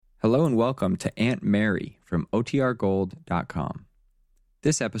Hello and welcome to Aunt Mary from OTRGold.com.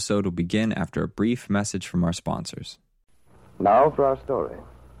 This episode will begin after a brief message from our sponsors. Now for our story.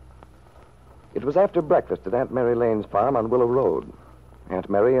 It was after breakfast at Aunt Mary Lane's farm on Willow Road. Aunt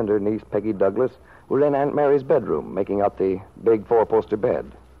Mary and her niece Peggy Douglas were in Aunt Mary's bedroom, making out the big four-poster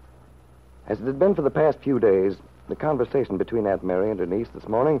bed. As it had been for the past few days, the conversation between Aunt Mary and her niece this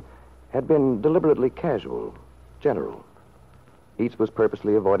morning had been deliberately casual, general. Each was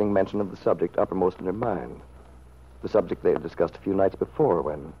purposely avoiding mention of the subject uppermost in her mind. The subject they had discussed a few nights before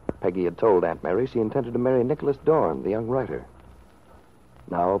when Peggy had told Aunt Mary she intended to marry Nicholas Dorn, the young writer.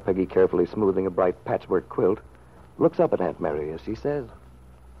 Now, Peggy, carefully smoothing a bright patchwork quilt, looks up at Aunt Mary as she says,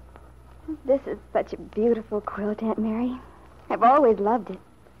 "This is such a beautiful quilt, Aunt Mary. I've always loved it."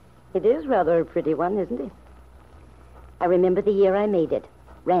 It is rather a pretty one, isn't it? I remember the year I made it.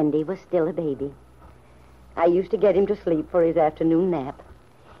 Randy was still a baby. I used to get him to sleep for his afternoon nap,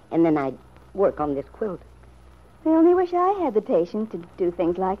 and then I'd work on this quilt. I only wish I had the patience to do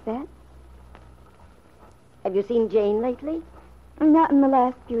things like that. Have you seen Jane lately? Not in the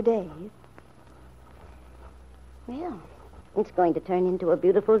last few days. Well, it's going to turn into a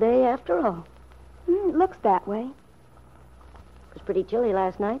beautiful day after all. It looks that way. It was pretty chilly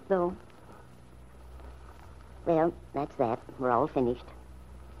last night, though. Well, that's that. We're all finished.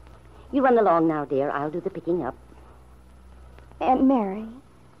 You run along now, dear. I'll do the picking up. Aunt Mary.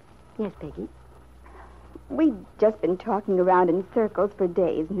 Yes, Peggy? We've just been talking around in circles for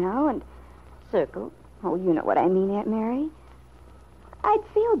days now, and... Circle? Oh, you know what I mean, Aunt Mary. I'd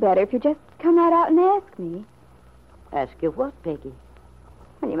feel better if you just come right out and ask me. Ask you what, Peggy?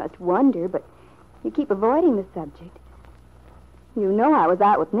 Well, you must wonder, but you keep avoiding the subject. You know I was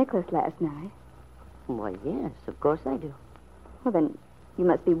out with Nicholas last night. Why, yes, of course I do. Well, then... you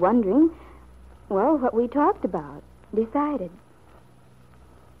must be wondering, well, what we talked about, decided.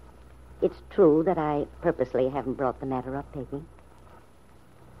 It's true that I purposely haven't brought the matter up, Peggy.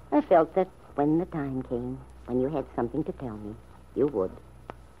 I felt that when the time came, when you had something to tell me, you would.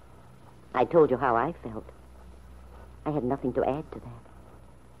 I told you how I felt. I had nothing to add to that.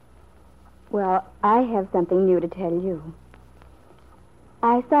 Well, I have something new to tell you.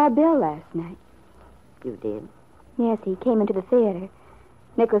 I saw Bill last night. You did? Yes, he came into the theater.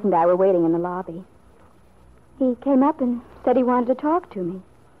 Nicholas and I were waiting in the lobby. He came up and said he wanted to talk to me.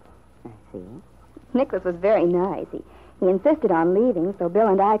 I see. Nicholas was very nice. He insisted on leaving so Bill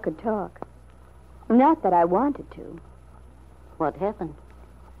and I could talk. Not that I wanted to. What happened?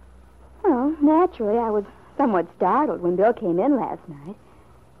 Well, naturally, I was somewhat startled when Bill came in last night.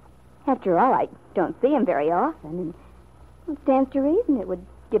 After all, I don't see him very often, and it stands to reason it would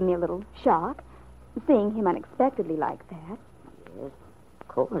give me a little shock, seeing him unexpectedly like that. Yes. Of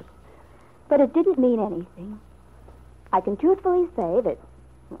course. But it didn't mean anything. I can truthfully say that,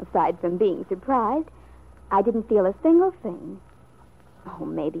 aside from being surprised, I didn't feel a single thing. Oh,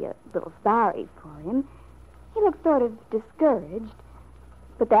 maybe a little sorry for him. He looked sort of discouraged.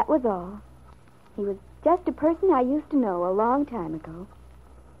 But that was all. He was just a person I used to know a long time ago.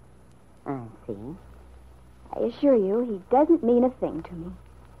 I see. I assure you, he doesn't mean a thing to me.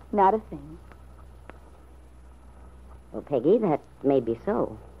 Not a thing. Well, Peggy, that may be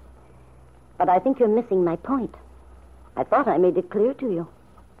so. But I think you're missing my point. I thought I made it clear to you.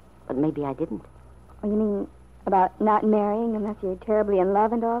 But maybe I didn't. Oh, you mean about not marrying unless you're terribly in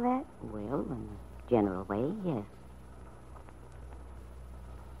love and all that? Well, in a general way, yes.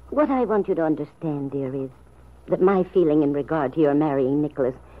 What I want you to understand, dear, is that my feeling in regard to your marrying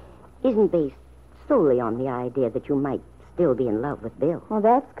Nicholas isn't based solely on the idea that you might still be in love with Bill. Well,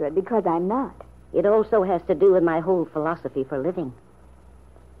 that's good, because I'm not. It also has to do with my whole philosophy for living.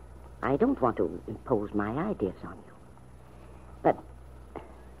 I don't want to impose my ideas on you. But,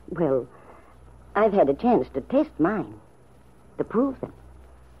 well, I've had a chance to test mine, to prove them.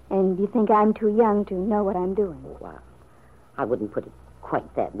 And you think I'm too young to know what I'm doing? Well, I wouldn't put it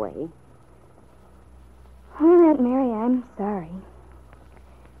quite that way. Oh, Aunt Mary, I'm sorry.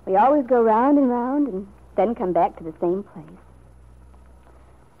 We always go round and then come back to the same place.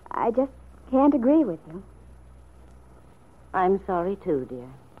 I just can't agree with you. I'm sorry, too, dear.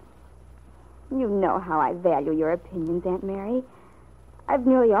 You know how I value your opinions, Aunt Mary. I've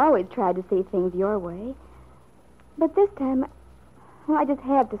nearly always tried to see things your way. But this time, well, I just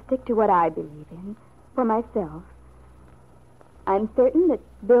have to stick to what I believe in, for myself. I'm certain that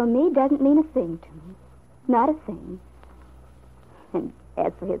Bill Meade doesn't mean a thing to me. Not a thing. And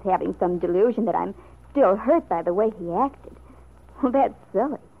as for his having some delusion that I'm still hurt by the way he acted, well, that's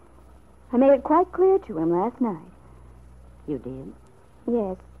silly. I made it quite clear to him last night. You did?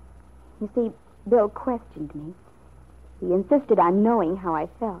 Yes. You see, Bill questioned me. He insisted on knowing how I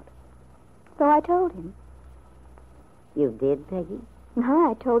felt. So I told him. You did, Peggy?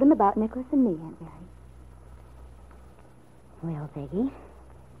 I told him about Nicholas and me, Aunt Mary. Well, Peggy,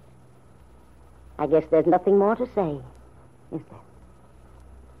 I guess there's nothing more to say, is there?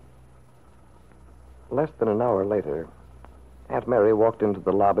 Less than an hour later, Aunt Mary walked into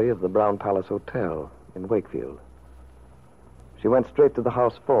the lobby of the Brown Palace Hotel in Wakefield. She went straight to the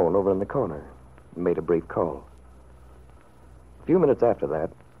house phone over in the corner and made a brief call. A few minutes after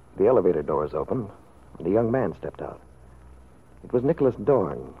that, the elevator doors opened and a young man stepped out. It was Nicholas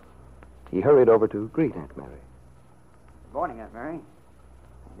Dorn. He hurried over to greet Aunt Mary. Good morning, Aunt Mary.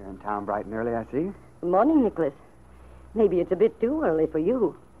 You're in town bright and early, I see. Good morning, Nicholas. Maybe it's a bit too early for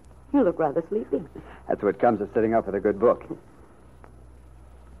you. You look rather sleepy. That's what comes of sitting up with a good book.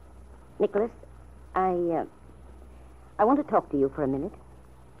 Nicholas, I want to talk to you for a minute.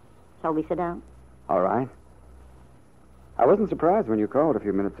 Shall we sit down? All right. I wasn't surprised when you called a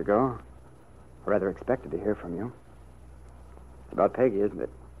few minutes ago. I rather expected to hear from you. It's about Peggy, isn't it?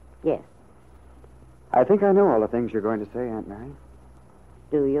 Yes. I think I know all the things you're going to say, Aunt Mary.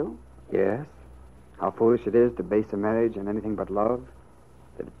 Do you? Yes. How foolish it is to base a marriage on anything but love.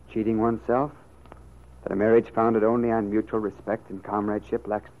 That it's cheating oneself. That a marriage founded only on mutual respect and comradeship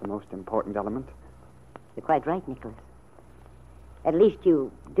lacks the most important element. You're quite right, Nicholas. At least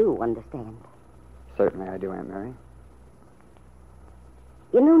you do understand. Certainly I do, Aunt Mary.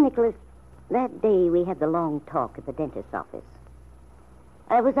 You know, Nicholas, that day we had the long talk at the dentist's office,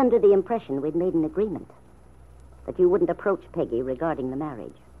 I was under the impression we'd made an agreement that you wouldn't approach Peggy regarding the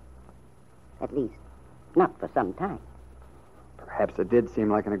marriage. At least, not for some time. Perhaps it did seem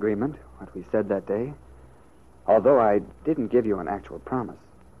like an agreement, what we said that day. Although I didn't give you an actual promise.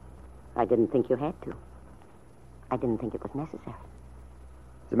 I didn't think you had to. I didn't think it was necessary.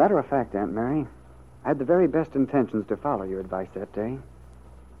 As a matter of fact, Aunt Mary, I had the very best intentions to follow your advice that day.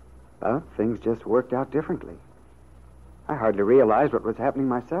 But things just worked out differently. I hardly realized what was happening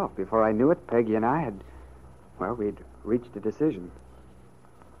myself. Before I knew it, Peggy and I we'd reached a decision.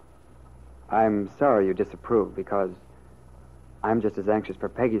 I'm sorry you disapprove, because I'm just as anxious for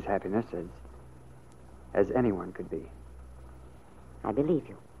Peggy's happiness as anyone could be. I believe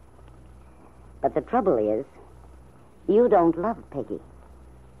you. But the trouble is, you don't love Peggy.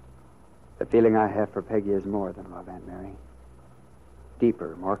 The feeling I have for Peggy is more than love, Aunt Mary.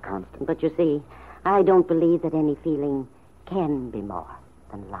 Deeper, more constant. But you see, I don't believe that any feeling can be more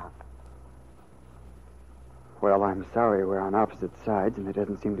than love. Well, I'm sorry we're on opposite sides and there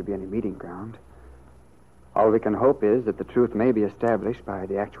doesn't seem to be any meeting ground. All we can hope is that the truth may be established by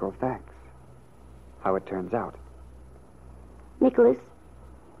the actual facts. How it turns out. Nicholas,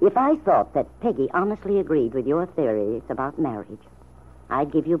 if I thought that Peggy honestly agreed with your theories about marriage,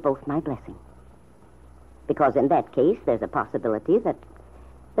 I'd give you both my blessing. Because in that case, there's a possibility that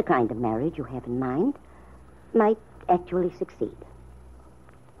the kind of marriage you have in mind might actually succeed.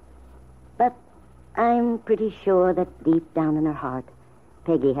 But I'm pretty sure that deep down in her heart,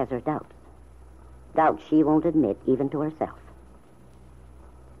 Peggy has her doubts. Doubts she won't admit even to herself.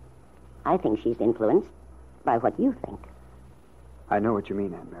 I think she's influenced by what you think. I know what you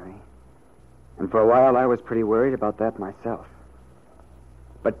mean, Aunt Mary. And for a while I was pretty worried about that myself.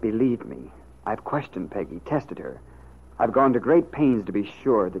 But believe me, I've questioned Peggy, tested her. I've gone to great pains to be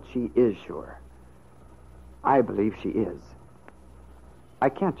sure that she is sure. I believe she is. I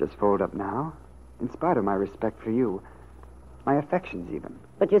can't just fold up now, in spite of my respect for you, my affections even.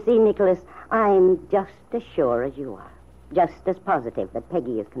 But you see, Nicholas, I'm just as sure as you are, just as positive that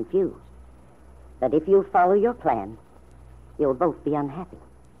Peggy is confused, that if you follow your plan, you'll both be unhappy.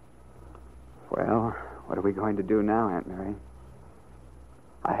 Well, what are we going to do now, Aunt Mary?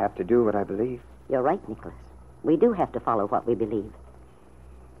 I have to do what I believe. You're right, Nicholas. We do have to follow what we believe.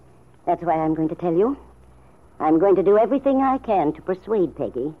 That's why I'm going to tell you. I'm going to do everything I can to persuade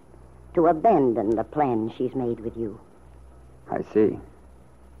Peggy to abandon the plan she's made with you. I see.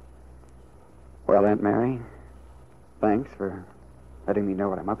 Well, Aunt Mary, thanks for letting me know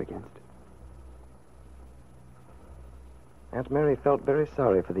what I'm up against. Aunt Mary felt very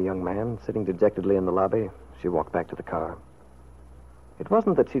sorry for the young man sitting dejectedly in the lobby. She walked back to the car. It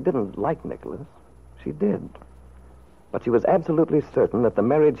wasn't that she didn't like Nicholas. She did. But she was absolutely certain that the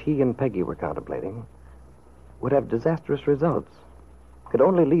marriage he and Peggy were contemplating would have disastrous results, could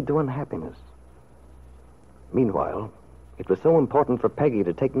only lead to unhappiness. Meanwhile, it was so important for Peggy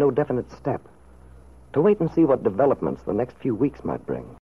to take no definite step, to wait and see what developments the next few weeks might bring.